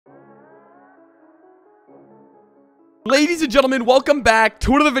Ladies and gentlemen, welcome back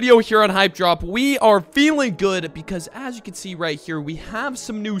to another video here on Hypedrop. We are feeling good because, as you can see right here, we have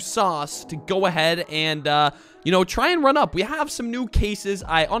some new sauce to go ahead and, try and run up. We have some new cases.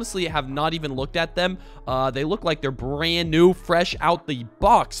 I honestly have not even looked at them. They look like they're brand new, fresh out the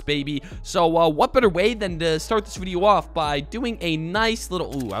box, baby. So, what better way than to start this video off by doing a nice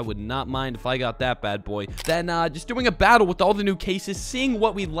little... Ooh, I would not mind if I got that bad boy. Then, just doing a battle with all the new cases, seeing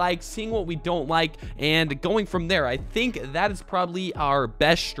what we like, seeing what we don't like, and going from there. I think that is probably our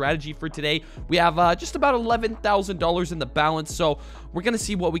best strategy for today. We have just about $11,000 in the balance, so we're gonna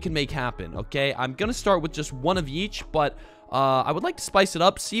see what we can make happen. Okay, I'm gonna start with just one of each, but I would like to spice it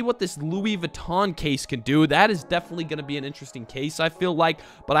up, see what this Louis Vuitton case can do. That is definitely gonna be an interesting case, I feel like.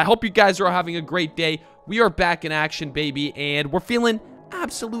 But I hope you guys are having a great day. We are back in action, baby, and we're feeling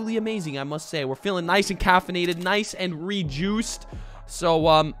absolutely amazing, I must say. We're feeling nice and caffeinated, nice and rejuiced.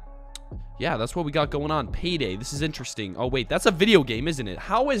 So yeah, that's what we got going on. Payday. This is interesting. Oh, wait. That's a video game, isn't it?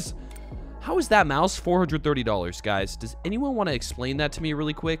 How is that mouse $430, guys? Does anyone want to explain that to me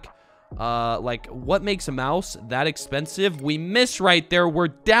really quick? Like, what makes a mouse that expensive? We miss right there. We're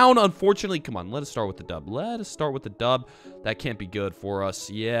down, unfortunately. Come on, let us start with the dub. Let us start with the dub. That can't be good for us.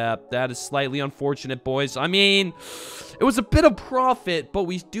 Yeah, that is slightly unfortunate, boys. I mean, it was a bit of profit, but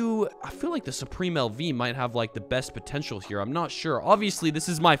we do... I feel like the Supreme LV might have, like, the best potential here. I'm not sure. Obviously, this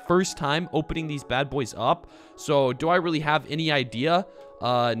is my first time opening these bad boys up, so do I really have any idea?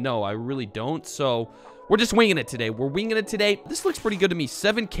 No, I really don't, so... We're just winging it today. We're winging it today. This looks pretty good to me.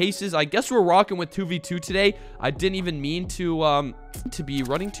 7 cases. I guess we're rocking with 2v2 today. I didn't even mean to be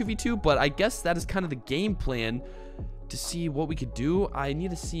running 2v2, but I guess that is kind of the game plan to see what we could do. I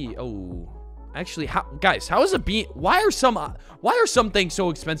need to see. Oh, actually, guys, how is a bean? Why are some things so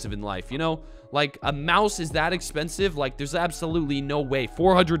expensive in life? You know, like a mouse is that expensive? Like, there's absolutely no way.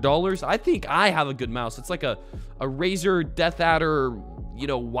 $400. I think I have a good mouse. It's like a Razer Death Adder, you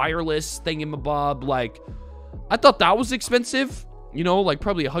know, wireless thingamabob. Like, I thought that was expensive, you know, like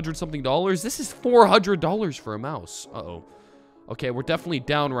probably $100 something. This is $400 for a mouse. Uh-oh. Okay, we're definitely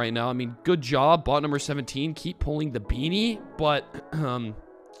down right now. I mean, good job, bot number 17. Keep pulling the beanie, but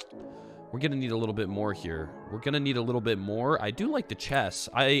we're gonna need a little bit more here. We're gonna need a little bit more. I do like the chess.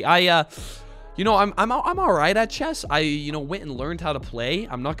 You know, I'm all right at chess. I went and learned how to play.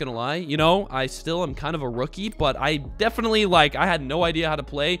 I'm not gonna lie. You know, I still am kind of a rookie, but I definitely, like, I had no idea how to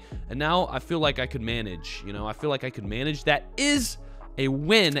play, and now I feel like I could manage. You know, I feel like I could manage. That is a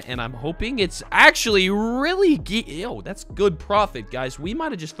win, and I'm hoping it's actually really... Yo, that's good profit, guys. We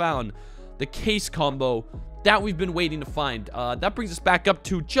might have just found the case combo that we've been waiting to find. That brings us back up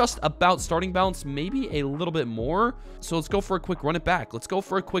to just about starting balance, maybe a little bit more. So let's go for a quick run it back. Let's go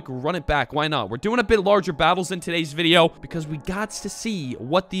for a quick run it back. Why not? We're doing a bit larger battles in today's video because we got to see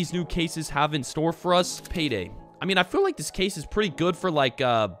what these new cases have in store for us. Payday. I mean, I feel like this case is pretty good for, like,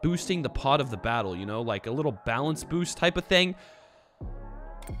 boosting the pot of the battle, you know, like a little balance boost type of thing.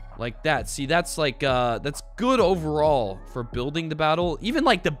 Like that. See, that's like, that's good overall for building the battle. Even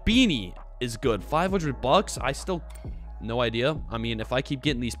like the beanie is good. $500. I still... No idea. I mean, if I keep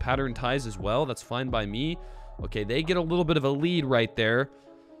getting these pattern ties as well, that's fine by me. Okay, they get a little bit of a lead right there.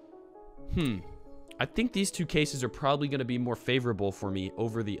 I think these two cases are probably going to be more favorable for me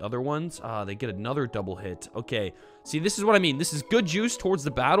over the other ones. They get another double hit. Okay. See, this is what I mean. This is good juice towards the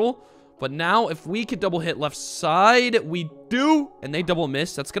battle. But now, if we could double hit left side, we do. And they double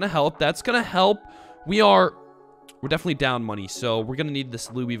miss. That's going to help. That's going to help. We're definitely down money, so we're going to need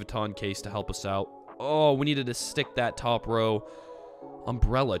this Louis Vuitton case to help us out. Oh, we needed to stick that top row.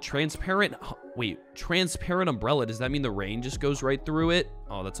 Umbrella. Transparent. Wait, transparent umbrella. Does that mean the rain just goes right through it?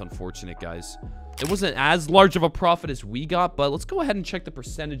 Oh, that's unfortunate, guys. It wasn't as large of a profit as we got, but let's go ahead and check the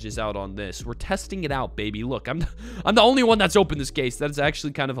percentages out on this. We're testing it out, baby. Look, I'm the only one that's opened this case. That is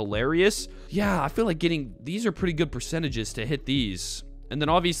actually kind of hilarious. Yeah, I feel like these are pretty good percentages to hit these. And then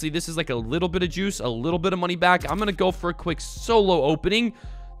obviously this is like a little bit of juice, a little bit of money back. I'm going to go for a quick solo opening.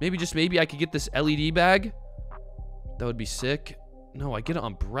 Maybe, just maybe, I could get this LED bag. That would be sick. No, I get an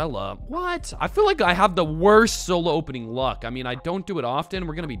umbrella. What? I feel like I have the worst solo opening luck. I mean, I don't do it often.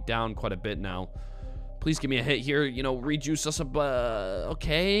 We're going to be down quite a bit now. Please give me a hit here. You know, rejuice us up.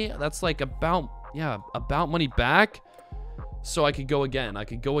 Okay. That's like about money back. So I could go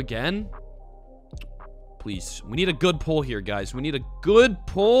again. please. We need a good pull here, guys. We need a good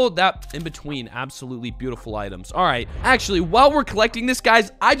pull. That in between, absolutely beautiful items. All right. Actually, while we're collecting this,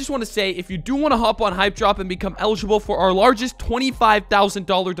 guys, I just want to say, if you do want to hop on Hypedrop and become eligible for our largest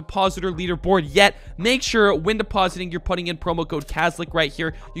 $25,000 depositor leaderboard yet, make sure when depositing, you're putting in promo code Kazlik right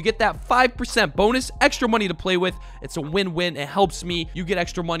here. You get that 5% bonus, extra money to play with. It's a win-win. It helps me. You get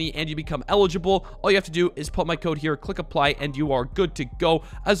extra money and you become eligible. All you have to do is put my code here, click apply, and you are good to go.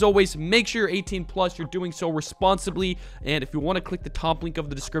 As always, make sure you're 18 plus. You're doing so responsibly. And if you want to click the top link of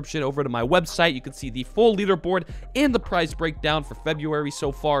the description over to my website, you can see the full leaderboard and the prize breakdown for February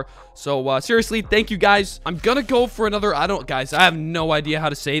so far. So seriously, thank you guys. I'm gonna go for another, guys, I have no idea how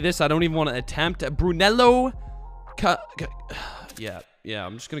to say this. I don't even want to attempt. Brunello yeah,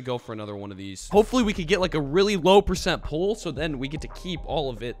 I'm just gonna go for another one of these. Hopefully we could get like a really low percent pull, so then we get to keep all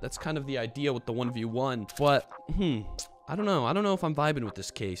of it. That's kind of the idea with the 1v1. But I don't know if I'm vibing with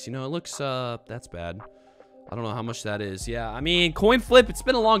this case. You know, it looks that's bad. I don't know how much that is. Yeah, I mean, coin flip. It's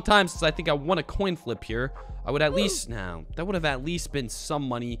been a long time since I think I won a coin flip here. I would at least, that would have at least been some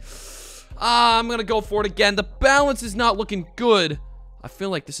money. I'm gonna go for it again. The balance is not looking good. I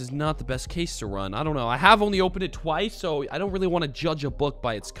feel like this is not the best case to run. I don't know. I have only opened it twice, so I don't really want to judge a book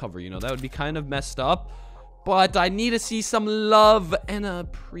by its cover. You know, that would be kind of messed up. But I need to see some love and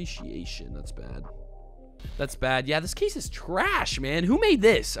appreciation. That's bad. That's bad. Yeah, this case is trash, man. Who made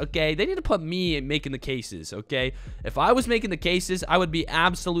this? Okay, they need to put me in making the cases, okay? If I was making the cases, I would be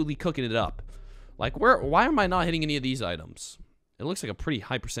absolutely cooking it up. Like, why am I not hitting any of these items? It looks like a pretty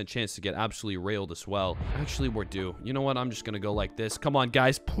high percent chance to get absolutely railed as well. Actually, we're due. You know what? I'm just going to go like this. Come on,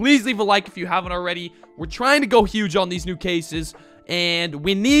 guys. Please leave a like if you haven't already. We're trying to go huge on these new cases, and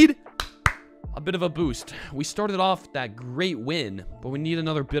we need a bit of a boost. We started off with that great win, but we need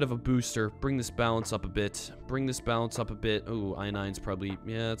another bit of a booster. Bring this balance up a bit. Bring this balance up a bit. Ooh, I9's probably,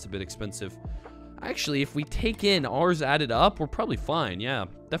 yeah, it's a bit expensive. Actually, if we take in ours added up, we're probably fine. Yeah,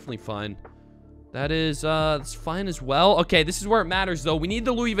 definitely fine. That is, that's fine as well. Okay, this is where it matters, though. We need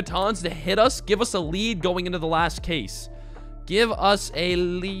the Louis Vuittons to hit us, give us a lead going into the last case. Give us a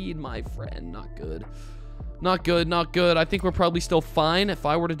lead, my friend. Not good. Not good, not good. I think we're probably still fine if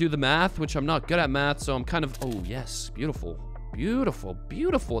I were to do the math, which I'm not good at math, so I'm kind of... Oh, yes. Beautiful. Beautiful,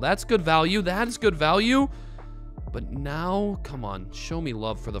 beautiful. That's good value. That is good value. But now, come on, show me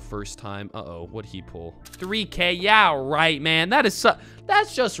love for the first time. Uh-oh, what'd he pull? 3K, yeah, right, man. That's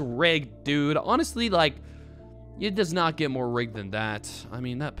just rigged, dude. Honestly, like, it does not get more rigged than that. I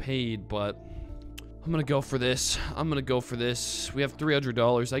mean, that paid, but I'm gonna go for this. I'm gonna go for this. We have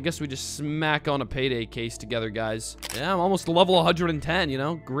 $300. I guess we just smack on a payday case together, guys. Yeah, I'm almost to level 110, you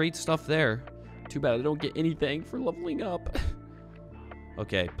know? Great stuff there. Too bad I don't get anything for leveling up.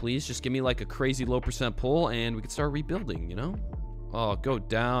 Okay, please just give me like a crazy low percent pull and we can start rebuilding, you know? Oh, go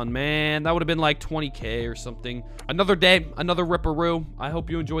down, man. That would have been like 20K or something. Another day, another ripperoo. I hope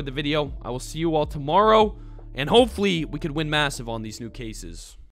you enjoyed the video. I will see you all tomorrow, and hopefully we could win massive on these new cases.